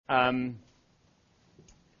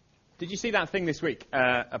Did you see that thing this week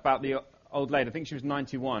about the old lady? I think she was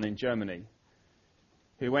 91 in Germany,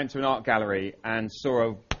 who went to an art gallery and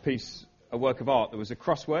saw a work of art that was a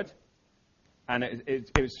crossword, and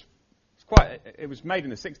it was made in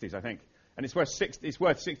the 60s, I think, and it's worth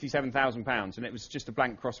 £67,000, and it was just a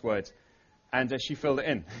blank crossword, and she filled it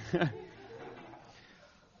in,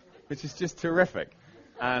 which is just terrific,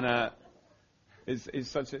 and it's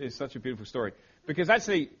such a beautiful story, because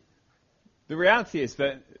actually the reality is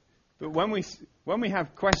that when we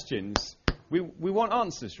have questions, we want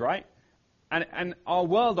answers, right? And our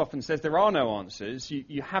world often says there are no answers.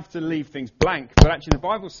 You have to leave things blank. But actually the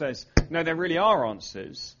Bible says, no, there really are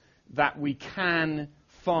answers that we can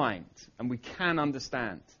find and we can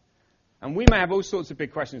understand. And we may have all sorts of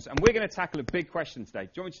big questions. And we're going to tackle a big question today.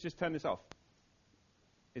 Do you want me to just turn this off?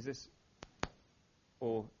 Is this?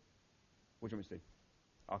 Or what do you want me to do?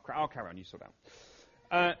 I'll carry on. You sort it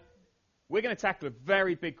out. We're going to tackle a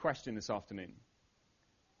very big question this afternoon.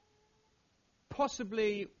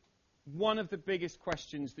 Possibly one of the biggest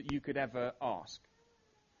questions that you could ever ask.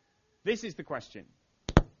 This is the question.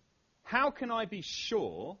 How can I be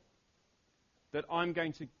sure that I'm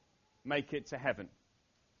going to make it to heaven?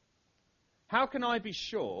 How can I be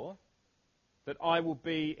sure that I will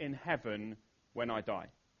be in heaven when I die?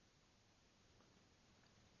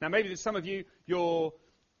 Now, maybe there's some of you, you're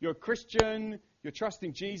a Christian, you're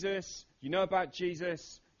trusting Jesus, you know about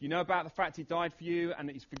Jesus, you know about the fact he died for you and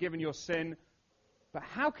that he's forgiven your sin. But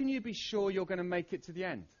how can you be sure you're going to make it to the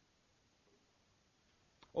end?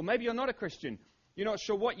 Or maybe you're not a Christian. You're not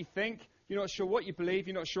sure what you think. You're not sure what you believe.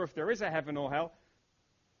 You're not sure if there is a heaven or hell.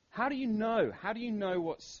 How do you know? How do you know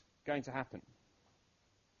what's going to happen?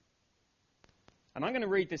 And I'm going to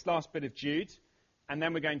read this last bit of Jude, and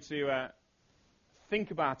then we're going to think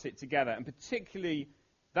about it together, and particularly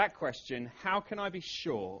that question, how can I be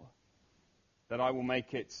sure that I will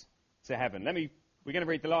make it to heaven? We're going to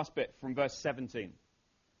read the last bit from verse 17.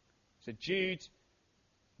 So Jude,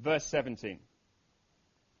 verse 17.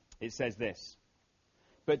 It says this: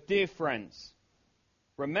 "But dear friends,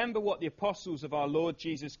 remember what the apostles of our Lord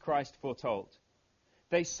Jesus Christ foretold.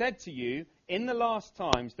 They said to you, in the last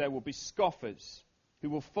times there will be scoffers who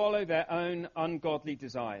will follow their own ungodly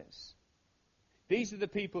desires. These are the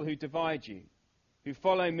people who divide you, who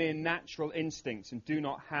follow mere natural instincts and do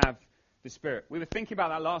not have the Spirit." We were thinking about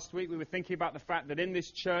that last week. We were thinking about the fact that in this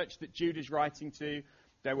church that Jude is writing to,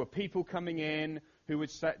 there were people coming in who were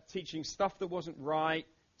teaching stuff that wasn't right,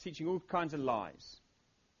 teaching all kinds of lies.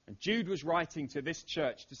 And Jude was writing to this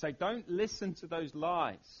church to say, don't listen to those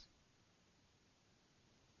lies.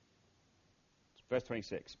 Verse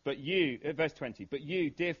 26. Verse 20. "But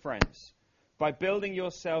you, dear friends, by building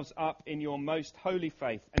yourselves up in your most holy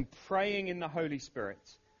faith and praying in the Holy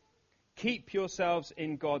Spirit, keep yourselves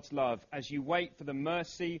in God's love as you wait for the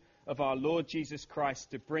mercy of our Lord Jesus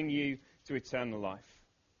Christ to bring you to eternal life.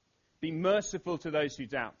 Be merciful to those who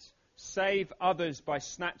doubt. Save others by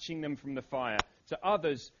snatching them from the fire. To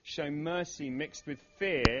others show mercy mixed with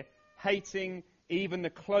fear, hating even the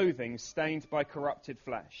clothing stained by corrupted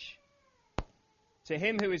flesh. To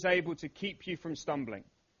him who is able to keep you from stumbling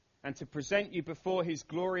and to present you before his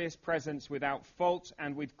glorious presence without fault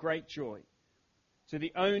and with great joy. To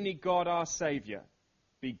the only God our Saviour,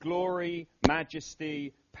 be glory,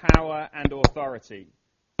 majesty, power and authority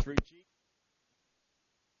through Jesus."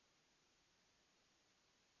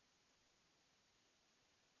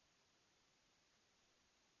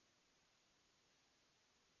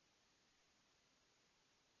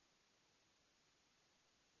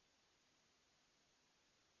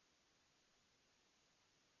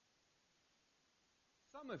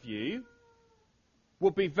 Some of you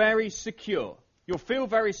will be very secure. You'll feel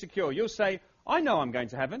very secure. You'll say, I know I'm going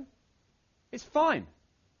to heaven. It's fine.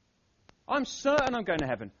 I'm certain I'm going to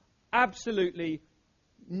heaven. Absolutely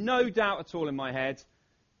no doubt at all in my head.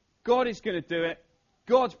 God is going to do it.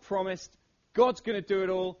 God's promised. God's going to do it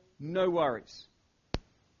all. No worries.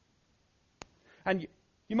 And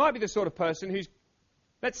you might be the sort of person who's,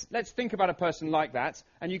 let's think about a person like that,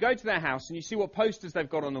 and you go to their house and you see what posters they've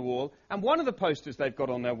got on the wall, and one of the posters they've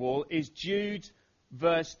got on their wall is Jude,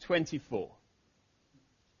 verse 24.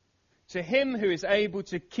 To him who is able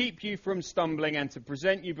to keep you from stumbling and to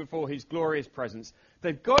present you before his glorious presence.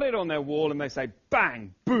 They've got it on their wall and they say,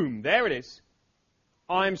 bang, boom, there it is.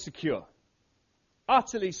 I'm secure.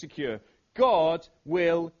 Utterly secure. God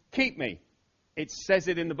will keep me. It says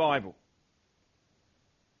it in the Bible.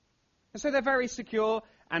 And so they're very secure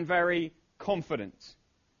and very confident.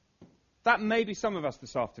 That may be some of us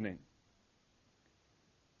this afternoon.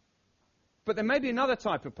 But there may be another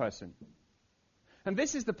type of person. And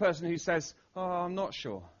this is the person who says, I'm not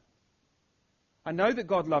sure. I know that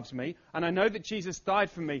God loves me, and I know that Jesus died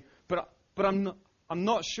for me, but I'm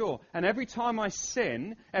not sure. And every time I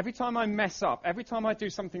sin, every time I mess up, every time I do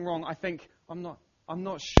something wrong, I think, I'm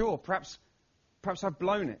not sure. Perhaps I've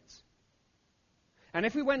blown it. And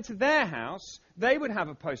if we went to their house, they would have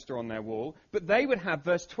a poster on their wall, but they would have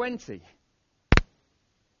verse 20.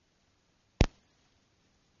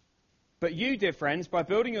 But you, dear friends, by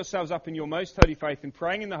building yourselves up in your most holy faith and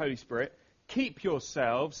praying in the Holy Spirit, keep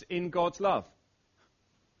yourselves in God's love.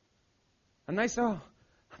 And they say, I'm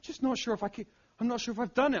just not sure if I'm not sure if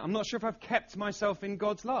I've done it. I'm not sure if I've kept myself in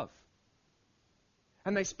God's love.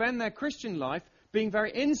 And they spend their Christian life being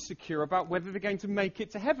very insecure about whether they're going to make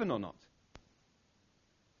it to heaven or not.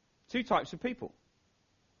 Two types of people.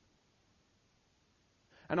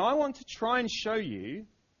 And I want to try and show you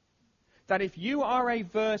that if you are a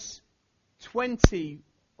verse 20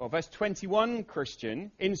 or verse 21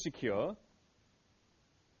 Christian, insecure,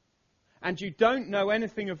 and you don't know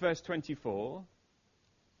anything of verse 24,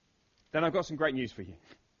 then I've got some great news for you.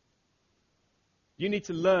 You need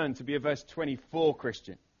to learn to be a verse 24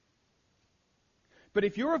 Christian. But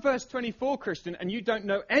if you're a verse 24 Christian and you don't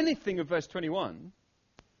know anything of verse 21,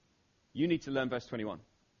 you need to learn verse 21.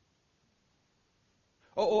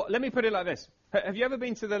 Or let me put it like this. Have you ever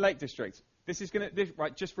been to the Lake District? This is going to,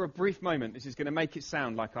 right, just for a brief moment, this is going to make it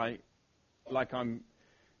sound like I'm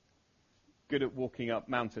good at walking up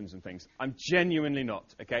mountains and things. I'm genuinely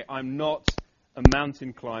not, okay? I'm not a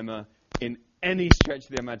mountain climber in any stretch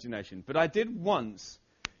of the imagination. But I did once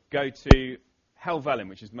go to Helvellyn,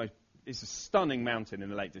 which is a stunning mountain in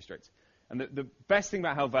the Lake District. And the best thing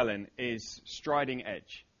about Helvellyn is Striding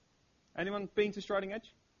Edge. Anyone been to Striding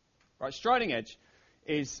Edge? Right, Striding Edge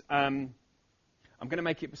is, I'm going to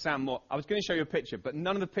make it sound more, I was going to show you a picture, but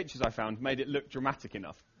none of the pictures I found made it look dramatic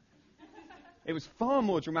enough. It was far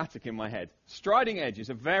more dramatic in my head. Striding Edge is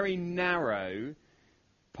a very narrow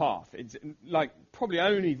path. It's like probably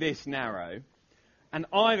only this narrow. And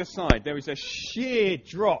either side, there is a sheer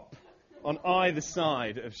drop on either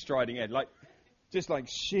side of Striding Edge. Just like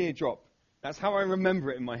sheer drop. That's how I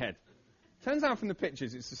remember it in my head. Turns out from the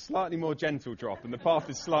pictures, it's a slightly more gentle drop, and the path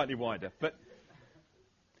is slightly wider. But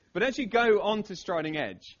as you go onto Striding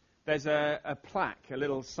Edge, there's a plaque, a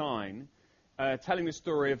little sign, telling the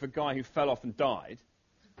story of a guy who fell off and died,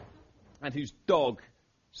 and whose dog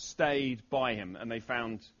stayed by him, and they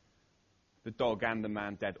found the dog and the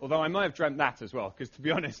man dead. Although I may have dreamt that as well, because to be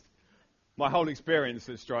honest, my whole experience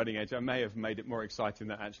at Striding Edge, I may have made it more exciting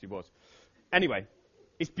than it actually was. Anyway,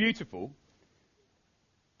 it's beautiful.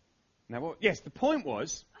 Now, yes, the point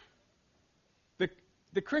was,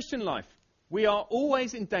 the Christian life, we are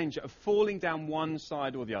always in danger of falling down one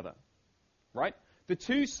side or the other, right? The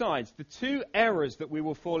two sides, the two errors that we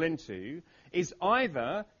will fall into is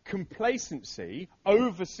either complacency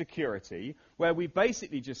over security, where we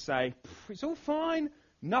basically just say, it's all fine,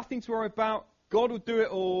 nothing to worry about, God will do it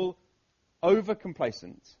all, over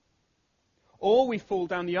complacent. Or we fall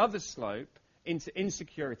down the other slope into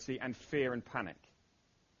insecurity and fear and panic.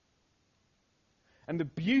 And the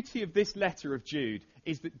beauty of this letter of Jude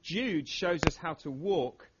is that Jude shows us how to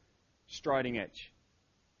walk Striding Edge.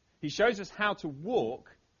 He shows us how to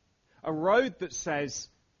walk a road that says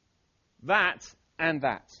that and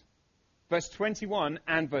that. Verse 21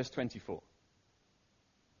 and verse 24.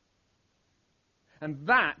 And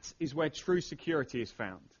that is where true security is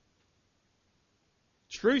found.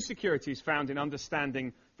 True security is found in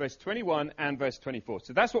understanding verse 21 and verse 24.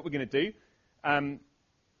 So that's what we're going to do.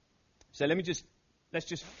 So let's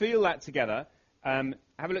just feel that together. Have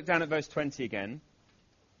a look down at verse 20 again.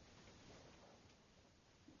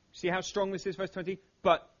 See how strong this is, verse 20?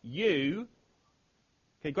 But you,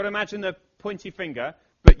 okay, you've got to imagine the pointy finger,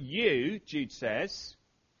 but you, Jude says,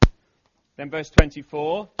 then verse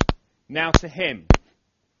 24, now to him.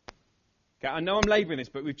 Okay, I know I'm labouring this,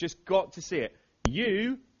 but we've just got to see it.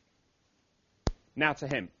 You, now to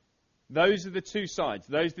him. Those are the two sides.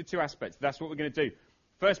 Those are the two aspects. That's what we're going to do.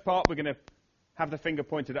 First part, we're going to have the finger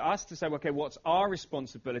pointed at us to say, okay, what's our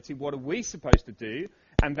responsibility? What are we supposed to do?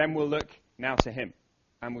 And then we'll look now to him.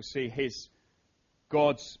 And we'll see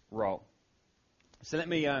God's role. So let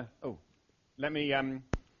me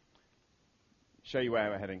show you where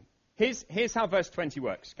we're heading. Here's how verse 20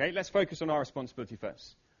 works. Okay, let's focus on our responsibility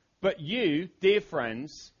first. But you, dear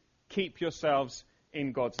friends, keep yourselves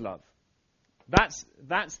in God's love. That's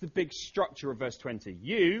the big structure of verse 20.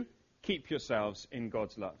 You keep yourselves in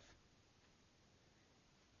God's love.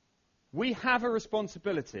 We have a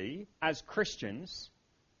responsibility as Christians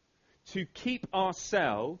to keep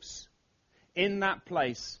ourselves in that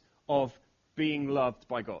place of being loved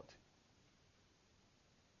by God.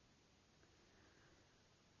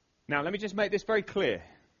 Now, let me just make this very clear.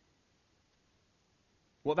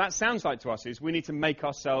 What that sounds like to us is we need to make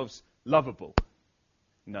ourselves lovable.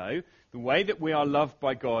 No, the way that we are loved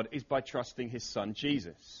by God is by trusting his Son,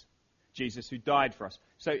 Jesus. Jesus who died for us.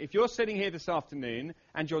 So if you're sitting here this afternoon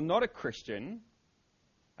and you're not a Christian,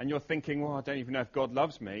 and you're thinking, well, I don't even know if God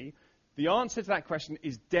loves me, the answer to that question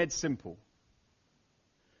is dead simple.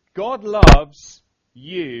 God loves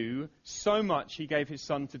you so much he gave his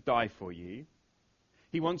Son to die for you.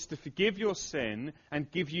 He wants to forgive your sin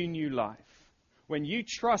and give you new life. When you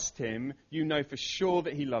trust him, you know for sure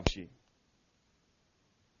that he loves you.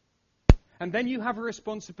 And then you have a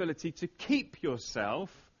responsibility to keep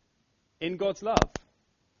yourself in God's love.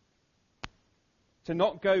 To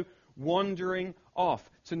not go wandering off,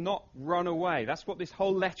 to not run away. That's what this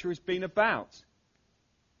whole letter has been about.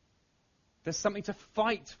 There's something to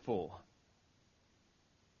fight for.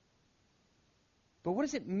 But what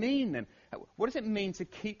does it mean then? What does it mean to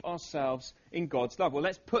keep ourselves in God's love? Well,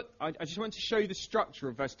 I just want to show you the structure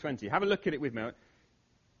of verse 20. Have a look at it with me.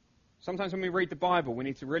 Sometimes when we read the Bible, we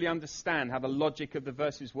need to really understand how the logic of the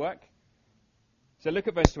verses work. So look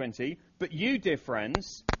at verse 20. But you, dear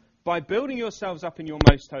friends, by building yourselves up in your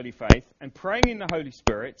most holy faith and praying in the Holy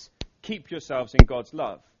Spirit, keep yourselves in God's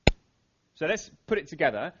love. So let's put it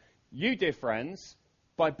together. You, dear friends,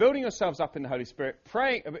 by building yourselves up in the Holy Spirit,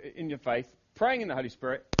 praying in your faith, praying in the Holy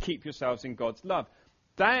Spirit, keep yourselves in God's love.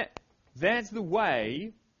 There's the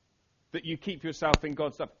way that you keep yourself in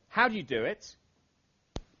God's love. How do you do it?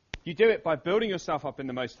 You do it by building yourself up in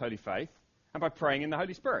the most holy faith and by praying in the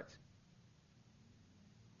Holy Spirit.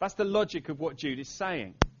 That's the logic of what Jude is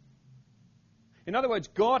saying. In other words,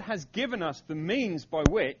 God has given us the means by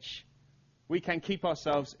which we can keep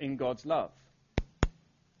ourselves in God's love.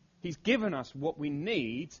 He's given us what we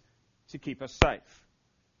need to keep us safe.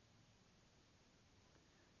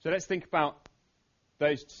 So let's think about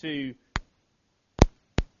those two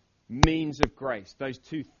means of grace, those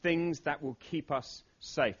two things that will keep us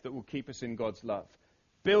safe, that will keep us in God's love.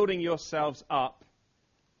 Building yourselves up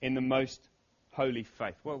in the most holy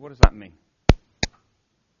faith. Well, what does that mean?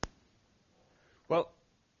 Well,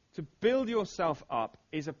 to build yourself up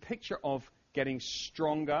is a picture of getting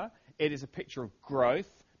stronger. It is a picture of growth,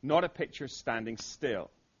 not a picture of standing still.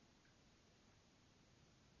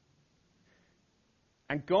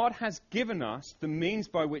 And God has given us the means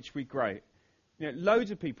by which we grow. You know,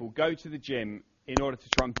 loads of people go to the gym in order to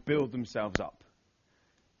try and build themselves up.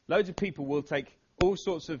 Loads of people will take all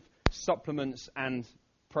sorts of supplements and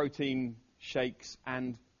protein shakes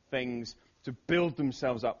and things to build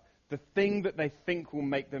themselves up. The thing that they think will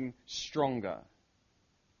make them stronger.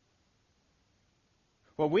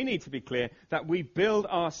 Well, we need to be clear that we build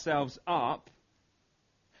ourselves up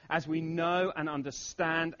as we know and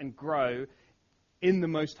understand and grow in the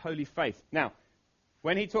most holy faith. Now,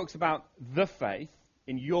 when he talks about the faith,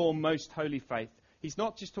 in your most holy faith, he's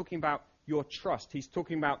not just talking about your trust. He's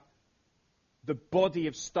talking about the body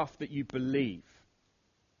of stuff that you believe.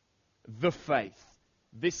 The faith.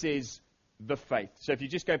 This is the faith. So if you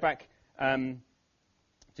just go back to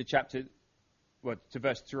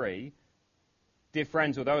verse 3, dear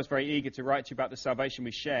friends, although I was very eager to write to you about the salvation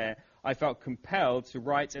we share, I felt compelled to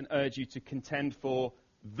write and urge you to contend for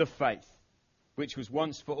the faith, which was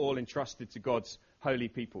once for all entrusted to God's holy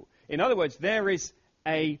people. In other words, there is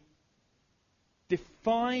a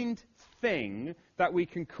defined thing that we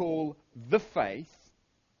can call the faith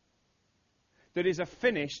that is a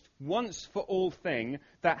finished, once for all thing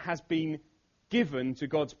that has been given to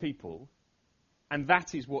God's people, and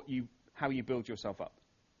that is how you build yourself up.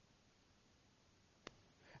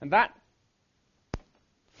 And that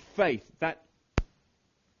faith, that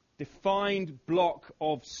defined block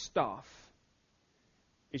of stuff,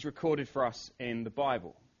 is recorded for us in the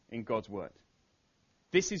Bible, in God's Word.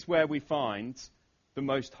 This is where we find the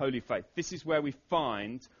most holy faith. This is where we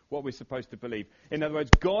find what we're supposed to believe. In other words,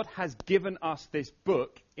 God has given us this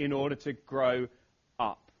book in order to grow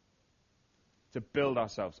up, to build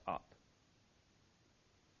ourselves up.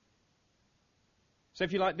 So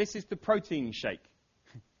if you like, this is the protein shake.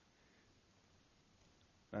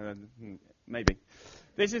 Maybe.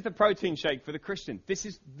 This is the protein shake for the Christian. This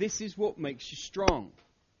is what makes you strong.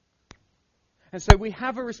 And so we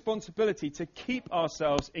have a responsibility to keep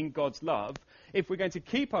ourselves in God's love. If we're going to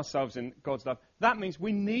keep ourselves in God's love, that means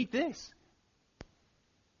we need this.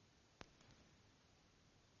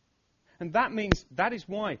 And that is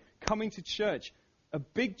why coming to church, a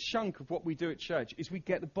big chunk of what we do at church is we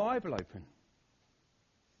get the Bible open.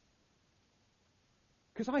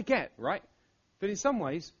 Because I get, right, that in some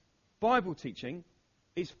ways, Bible teaching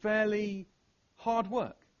is fairly hard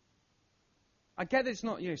work. I get that it's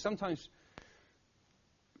not, sometimes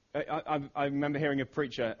I remember hearing a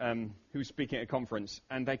preacher who was speaking at a conference,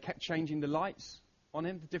 and they kept changing the lights on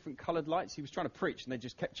him, the different coloured lights. He was trying to preach, and they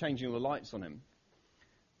just kept changing all the lights on him.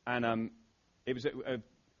 And it was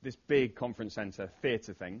this big conference centre,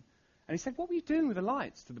 theatre thing. And he said, "What were you doing with the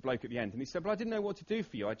lights?" to the bloke at the end. And he said, "Well, I didn't know what to do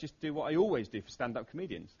for you. I just do what I always do for stand-up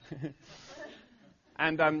comedians."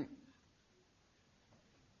 And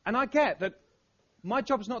I get that my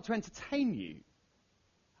job's not to entertain you.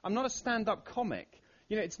 I'm not a stand-up comic.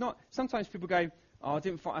 You know, it's not. Sometimes people go, "Oh,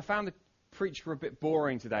 I found the preacher a bit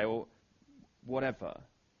boring today," or whatever.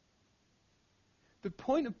 The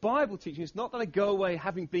point of Bible teaching is not that I go away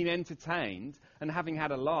having been entertained and having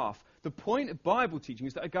had a laugh. The point of Bible teaching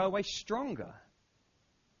is that I go away stronger.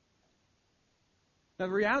 Now,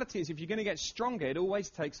 the reality is, if you're going to get stronger, it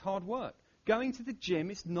always takes hard work. Going to the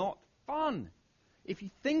gym is not fun. If you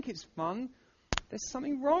think it's fun, there's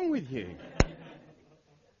something wrong with you.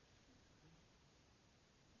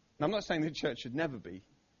 Now, I'm not saying that church should never be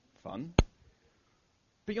fun,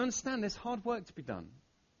 but you understand there's hard work to be done.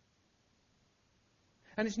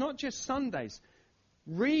 And it's not just Sundays.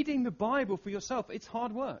 Reading the Bible for yourself, it's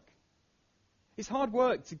hard work. It's hard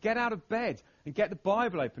work to get out of bed and get the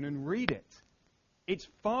Bible open and read it. It's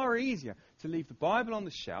far easier to leave the Bible on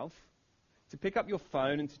the shelf, to pick up your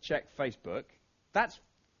phone and to check Facebook.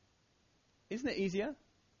 Isn't it easier?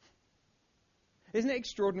 Isn't it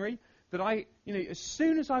extraordinary that as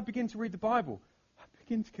soon as I begin to read the Bible, I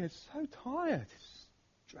begin to get so tired,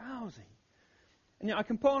 drowsy. And I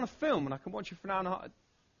can put on a film and I can watch it for an hour and a half.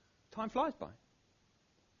 Time flies by.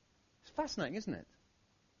 It's fascinating, isn't it?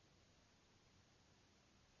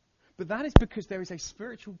 But that is because there is a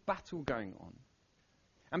spiritual battle going on.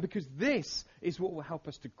 And because this is what will help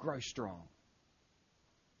us to grow strong.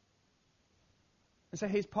 And so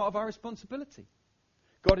here's part of our responsibility.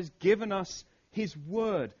 God has given us His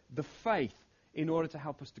Word, the faith, in order to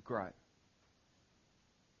help us to grow.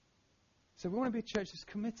 So we want to be a church that's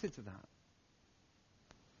committed to that.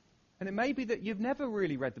 And it may be that you've never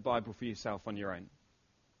really read the Bible for yourself on your own.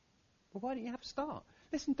 Well, why don't you have a start?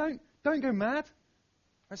 Listen, don't go mad.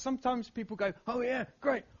 Sometimes people go, "Oh yeah,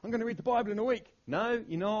 great, I'm going to read the Bible in a week." No,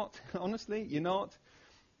 you're not. Honestly, you're not.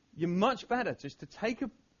 You're much better just to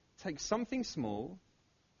take something small.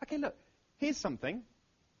 Okay, look, here's something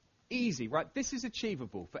easy, right? This is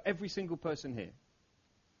achievable for every single person here.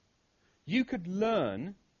 You could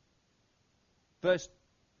learn verse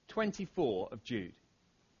 24 of Jude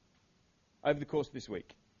over the course of this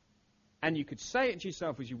week. And you could say it to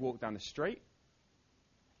yourself as you walk down the street,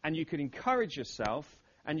 and you could encourage yourself,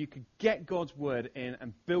 and you could get God's word in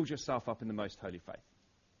and build yourself up in the most holy faith.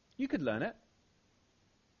 You could learn it.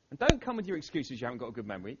 And don't come with your excuses you haven't got a good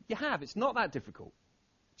memory. You have. It's not that difficult.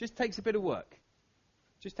 It just takes a bit of work.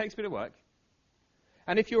 Just takes a bit of work.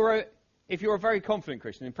 And if you're a very confident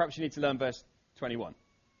Christian, then perhaps you need to learn verse 21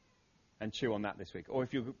 and chew on that this week. Or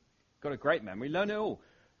if you've got a great memory, learn it all.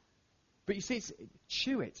 But you see,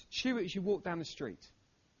 chew it as you walk down the street.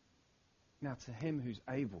 Now, to Him who's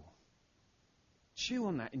able. Chew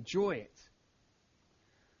on that. Enjoy it.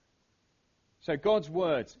 So God's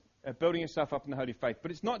word, building yourself up in the holy faith.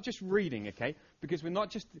 But it's not just reading, okay? Because we're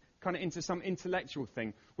not just kind of into some intellectual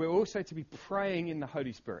thing. We're also to be praying in the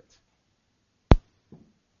Holy Spirit.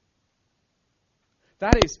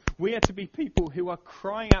 That is, we are to be people who are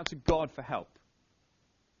crying out to God for help.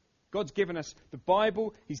 God's given us the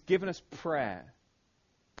Bible. He's given us prayer.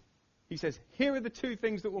 He says, here are the two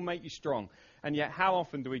things that will make you strong. And yet, how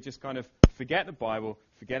often do we just kind of forget the Bible,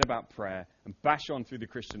 forget about prayer, and bash on through the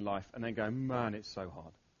Christian life, and then go, man, it's so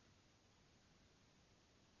hard.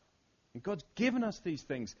 And God's given us these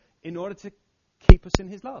things in order to keep us in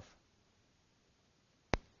His love.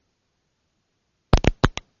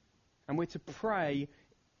 And we're to pray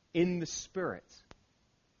in the Spirit.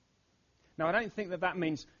 Now, I don't think that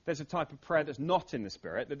means there's a type of prayer that's not in the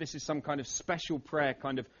Spirit, that this is some kind of special prayer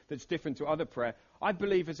that's different to other prayer. I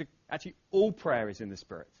believe actually all prayer is in the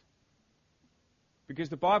Spirit. Because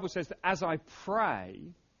the Bible says that as I pray,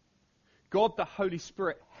 God the Holy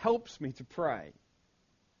Spirit helps me to pray.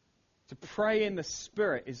 To pray in the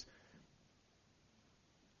Spirit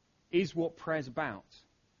is what prayer's about.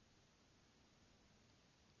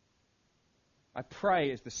 I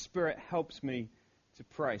pray as the Spirit helps me to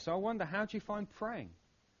pray. So I wonder, how do you find praying?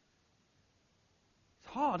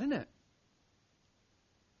 It's hard, isn't it?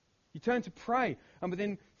 You turn to pray, and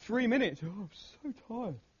within 3 minutes, I'm so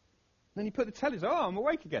tired. Then you put the telly on, I'm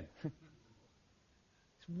awake again.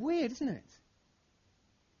 It's weird, isn't it?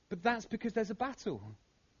 But that's because there's a battle.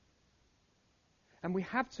 And we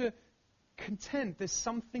have to contend there's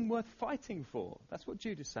something worth fighting for. That's what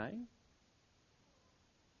Jude is saying.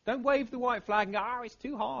 Don't wave the white flag and go, it's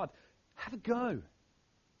too hard. Have a go.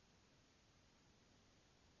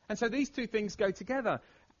 And so these two things go together.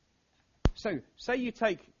 So, say you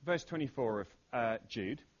take verse 24 of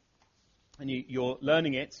Jude, and you're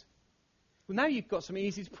learning it. Well, now you've got something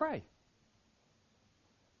easy to pray.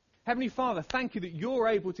 Heavenly Father, thank you that you're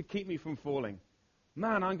able to keep me from falling.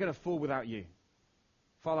 Man, I'm going to fall without you.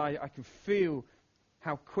 Father, I can feel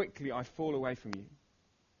how quickly I fall away from you.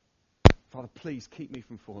 Father, please keep me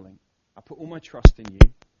from falling. I put all my trust in you.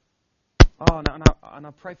 Oh, and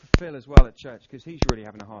I pray for Phil as well at church, because he's really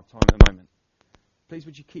having a hard time at the moment. Please,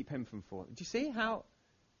 would you keep him from falling? Do you see how,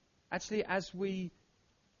 actually, as we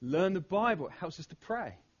learn the Bible, it helps us to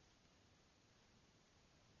pray?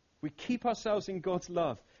 We keep ourselves in God's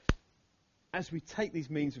love as we take these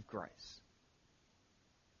means of grace.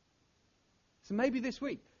 So maybe this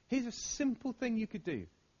week, here's a simple thing you could do.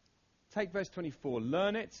 Take verse 24,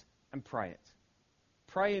 learn it and pray it.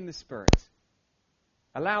 Pray in the Spirit.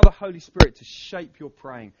 Allow the Holy Spirit to shape your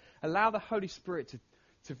praying. Allow the Holy Spirit to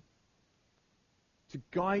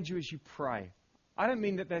guide you as you pray. I don't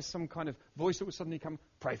mean that there's some kind of voice that will suddenly come,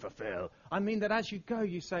 pray for Phil. I mean that as you go,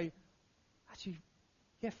 you say, actually,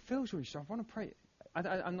 yeah, Phil's really struggling. I want to pray.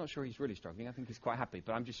 I'm not sure he's really struggling. I think he's quite happy,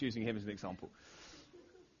 but I'm just using him as an example.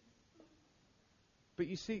 But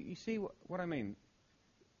you see what I mean?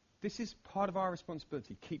 This is part of our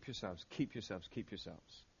responsibility. Keep yourselves, keep yourselves, keep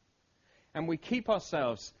yourselves. And we keep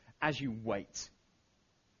ourselves as you wait.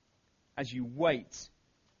 As you wait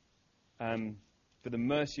for the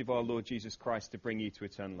mercy of our Lord Jesus Christ to bring you to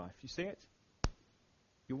eternal life. You see it?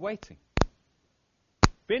 You're waiting.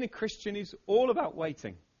 Being a Christian is all about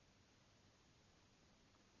waiting.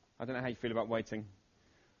 I don't know how you feel about waiting.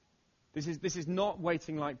 This is not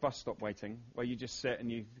waiting like bus stop waiting, where you just sit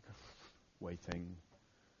and you waiting.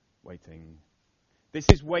 This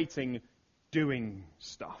is waiting, doing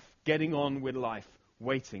stuff, getting on with life,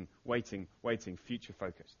 waiting, future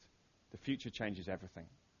focused. The future changes everything.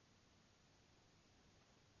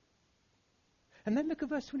 And then look at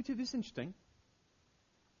verse 22. This is interesting.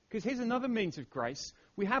 Because here's another means of grace.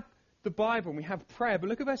 We have the Bible and we have prayer, but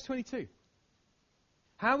look at verse 22.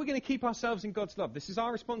 How are we going to keep ourselves in God's love? This is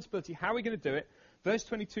our responsibility. How are we going to do it? Verse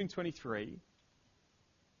 22 and 23.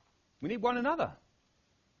 We need one another.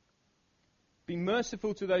 Be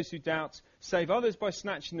merciful to those who doubt. Save others by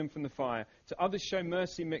snatching them from the fire. To others show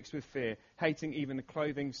mercy mixed with fear, hating even the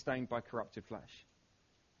clothing stained by corrupted flesh.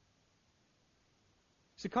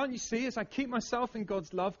 So can't you see, as I keep myself in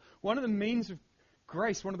God's love, one of the means of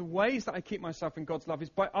grace, one of the ways that I keep myself in God's love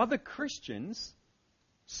is by other Christians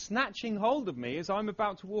snatching hold of me as I'm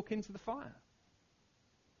about to walk into the fire.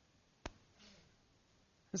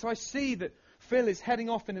 And so I see that Phil is heading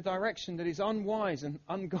off in a direction that is unwise and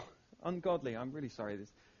ungodly. I'm really sorry.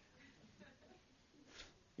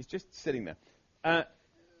 He's just sitting there.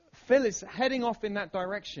 Phil is heading off in that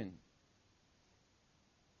direction.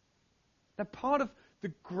 Now, part of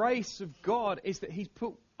the grace of God is that He's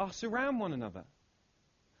put us around one another.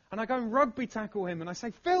 And I go and rugby tackle him and I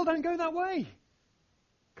say, Phil, don't go that way.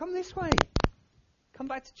 Come this way. Come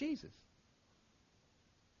back to Jesus.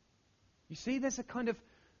 You see, there's a kind of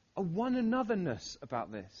a one anotherness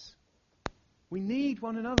about this. We need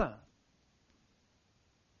one another.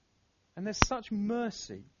 And there's such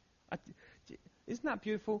mercy. Isn't that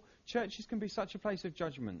beautiful? Churches can be such a place of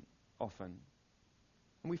judgment often.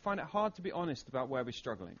 And we find it hard to be honest about where we're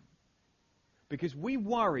struggling. Because we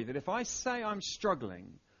worry that if I say I'm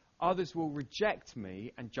struggling, others will reject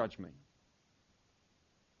me and judge me.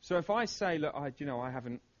 So if I say, look,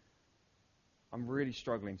 I'm really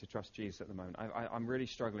struggling to trust Jesus at the moment. I'm really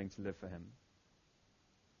struggling to live for Him.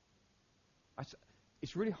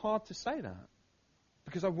 It's really hard to say that.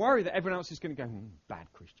 Because I worry that everyone else is going to go,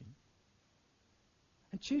 bad Christian.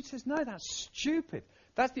 And Jude says, no, that's stupid.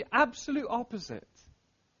 That's the absolute opposite.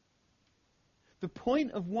 The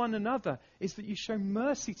point of one another is that you show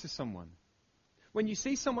mercy to someone. When you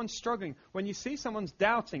see someone struggling, when you see someone's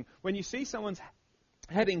doubting, when you see someone's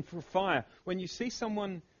heading for fire, when you see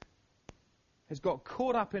someone has got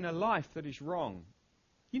caught up in a life that is wrong,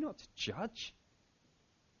 you're not to judge.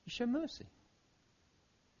 You show mercy.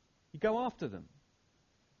 You go after them.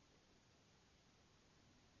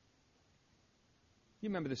 You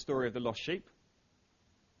remember the story of the lost sheep?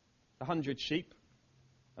 The 100 sheep,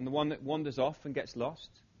 and the one that wanders off and gets lost.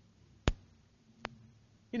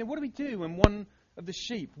 What do we do when one of the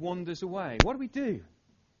sheep wanders away? What do we do?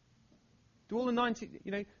 Do all the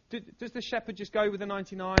 90, does the shepherd just go with the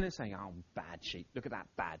 99 and say, oh, bad sheep, look at that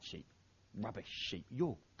bad sheep, rubbish sheep,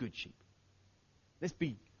 you're good sheep.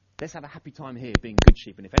 Let's have a happy time here being good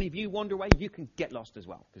sheep, and if any of you wander away, you can get lost as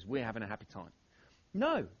well, because we're having a happy time.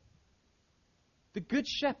 No. The Good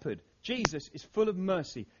Shepherd, Jesus, is full of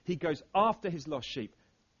mercy. He goes after his lost sheep,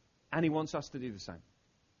 and he wants us to do the same.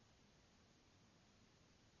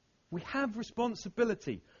 We have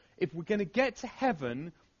responsibility. If we're going to get to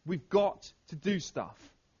heaven, we've got to do stuff.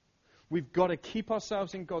 We've got to keep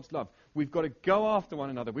ourselves in God's love. We've got to go after one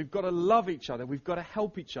another. We've got to love each other. We've got to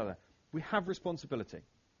help each other. We have responsibility.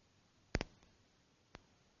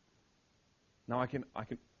 Now I can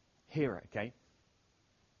hear it, okay?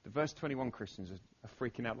 The verse 21 Christians are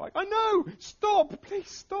freaking out like, I know! Stop! Please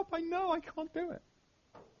stop! I know! I can't do it.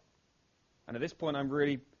 And at this point I'm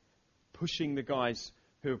really pushing the guys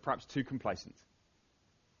who are perhaps too complacent.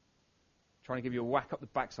 Trying to give you a whack up the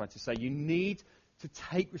backside to say you need to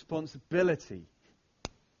take responsibility.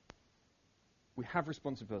 We have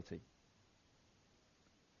responsibility.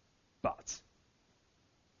 But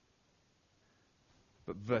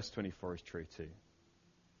verse 24 is true too.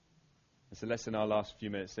 And so let's, in our last few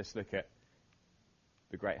minutes, let's look at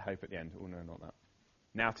the great hope at the end. Oh, no, not that.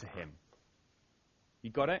 Now to him. You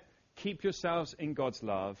got it? Keep yourselves in God's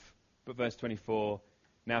love. But verse 24,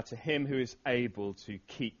 now to him who is able to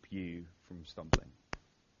keep you from stumbling.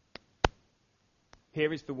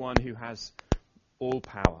 Here is the one who has all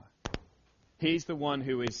power. He's the one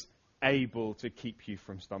who is able to keep you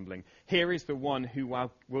from stumbling. Here is the one who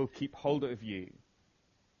will keep hold of you.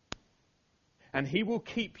 And he will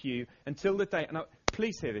keep you until the day. Now,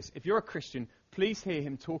 please hear this. If you're a Christian, please hear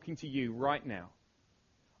him talking to you right now.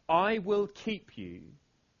 I will keep you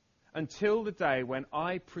until the day when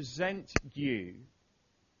I present you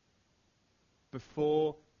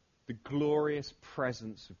before the glorious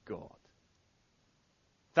presence of God.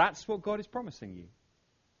 That's what God is promising you.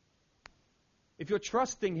 If you're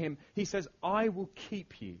trusting him, he says, I will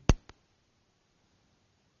keep you.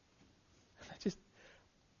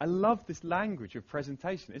 I love this language of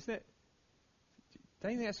presentation, isn't it?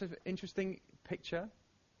 Don't you think that's an interesting picture?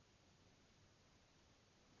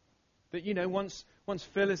 That, you know, once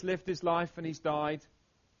Phil has lived his life and he's died.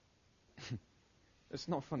 It's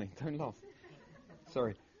not funny. Don't laugh.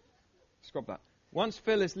 Sorry. Scrub that. Once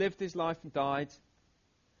Phil has lived his life and died,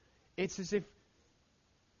 it's as if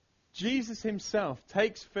Jesus himself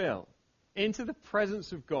takes Phil into the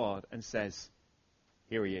presence of God and says,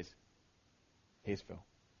 here he is. Here's Phil.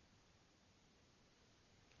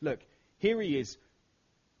 Look, here he is,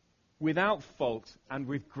 without fault and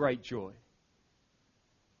with great joy.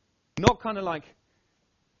 Not kind of like,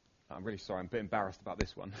 I'm really sorry, I'm a bit embarrassed about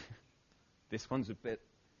this one. This one was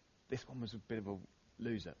a bit of a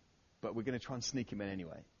loser, but we're going to try and sneak him in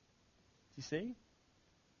anyway. Do you see?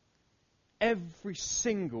 Every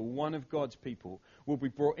single one of God's people will be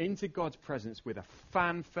brought into God's presence with a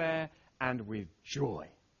fanfare and with joy.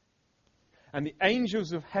 And the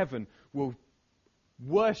angels of heaven will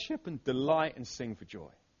worship and delight and sing for joy.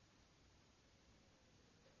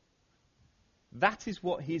 That is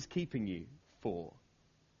what he's keeping you for.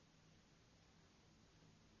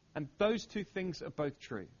 And those two things are both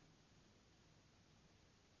true.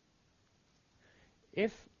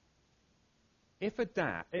 If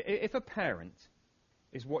a parent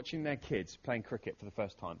is watching their kids playing cricket for the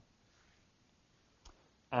first time,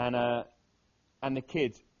 and the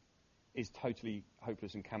kid is totally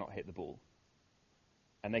hopeless and cannot hit the ball,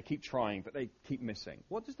 and they keep trying, but they keep missing,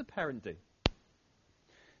 what does the parent do?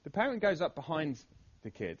 The parent goes up behind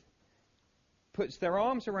the kid, puts their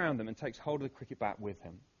arms around them and takes hold of the cricket bat with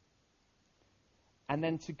him. And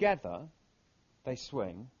then together, they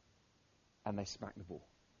swing and they smack the ball.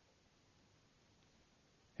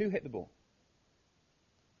 Who hit the ball?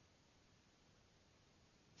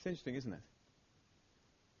 It's interesting, isn't it?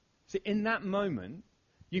 See, in that moment,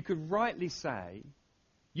 you could rightly say,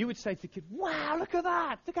 you would say to the kid, wow, look at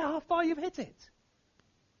that! Look at how far you've hit it!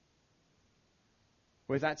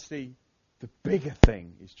 Whereas actually, the bigger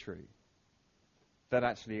thing is true. That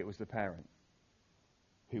actually it was the parent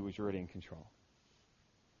who was really in control.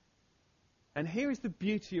 And here is the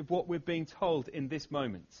beauty of what we're being told in this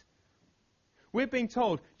moment. We're being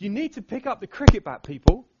told, you need to pick up the cricket bat,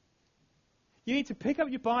 people. You need to pick up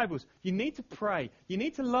your Bibles. You need to pray. You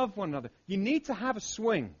need to love one another. You need to have a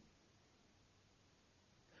swing.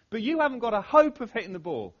 But you haven't got a hope of hitting the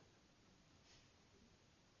ball.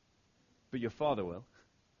 But your Father will.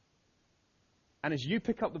 And as you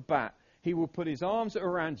pick up the bat, he will put his arms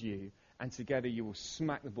around you, and together you will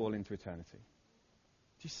smack the ball into eternity. Do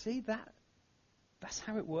you see that? That's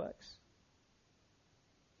how it works.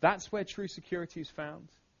 That's where true security is found.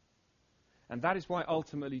 And that is why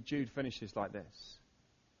ultimately Jude finishes like this.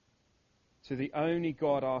 To the only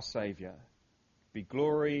God our Saviour be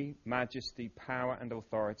glory, majesty, power and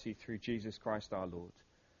authority through Jesus Christ our Lord,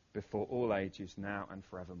 before all ages, now and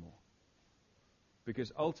forevermore.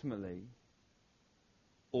 Because ultimately,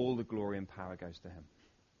 all the glory and power goes to him.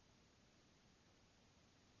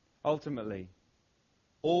 Ultimately,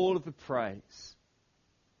 all of the praise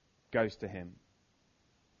goes to him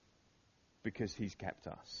because he's kept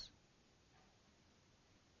us.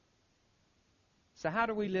 So how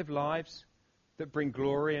do we live lives that bring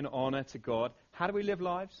glory and honor to God? How do we live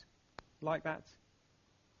lives like that?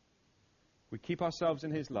 We keep ourselves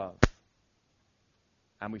in his love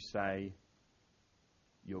and we say,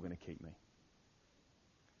 you're going to keep me.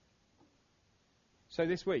 So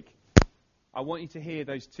this week, I want you to hear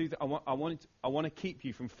those two. I want to keep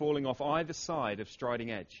you from falling off either side of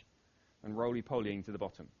striding edge and roly-polying to the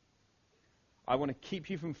bottom. I want to keep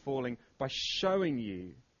you from falling by showing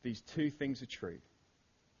you these two things are true.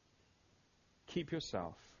 Keep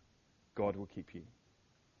yourself. God will keep you.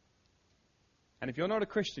 And if you're not a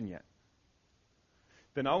Christian yet,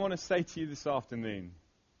 then I want to say to you this afternoon,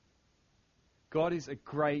 God is a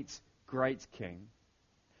great, great King.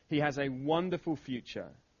 He has a wonderful future.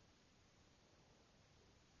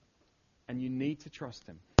 And you need to trust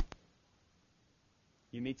him.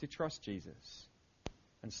 You need to trust Jesus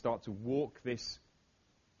and start to walk this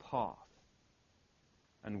path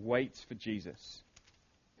and wait for Jesus,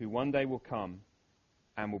 who one day will come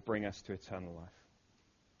and will bring us to eternal life.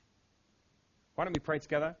 Why don't we pray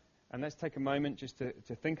together and let's take a moment just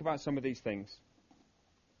to think about some of these things.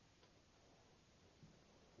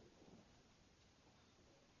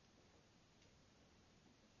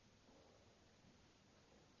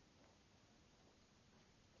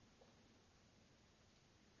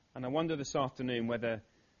 And I wonder this afternoon whether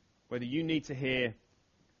you need to hear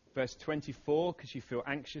verse 24 because you feel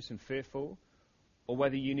anxious and fearful, or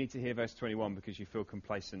whether you need to hear verse 21 because you feel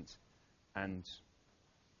complacent and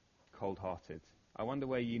cold-hearted. I wonder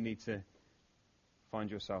where you need to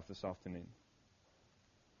find yourself this afternoon.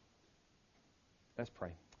 Let's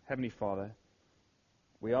pray. Heavenly Father,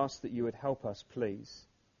 we ask that you would help us, please,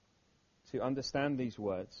 to understand these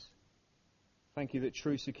words. Thank you that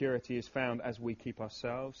true security is found as we keep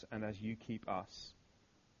ourselves and as you keep us.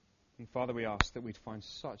 And Father, we ask that we'd find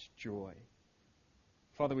such joy.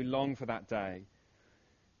 Father, we long for that day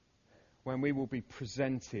when we will be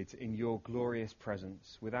presented in your glorious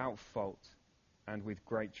presence without fault and with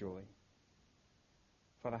great joy.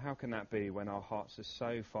 Father, how can that be when our hearts are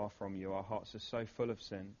so far from you, our hearts are so full of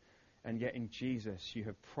sin, and yet in Jesus you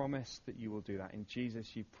have promised that you will do that. In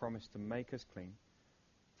Jesus you promised to make us clean,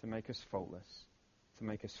 to make us faultless, to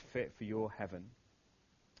make us fit for your heaven.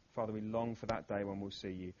 Father, we long for that day when we'll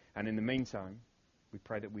see you. And in the meantime, we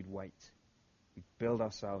pray that we'd wait. We'd build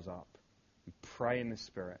ourselves up. We'd pray in the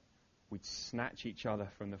Spirit. We'd snatch each other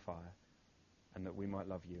from the fire. And that we might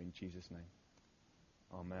love you in Jesus' name.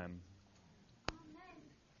 Amen.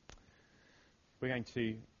 We're going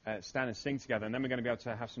to stand and sing together, and then we're going to be able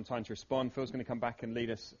to have some time to respond. Phil's going to come back and lead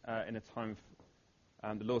us in a time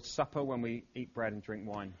of the Lord's Supper when we eat bread and drink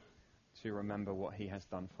wine to remember what he has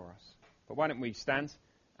done for us. But why don't we stand,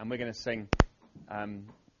 and we're going to sing,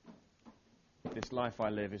 This Life I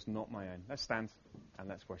Live Is Not My Own. Let's stand and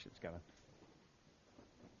let's worship together.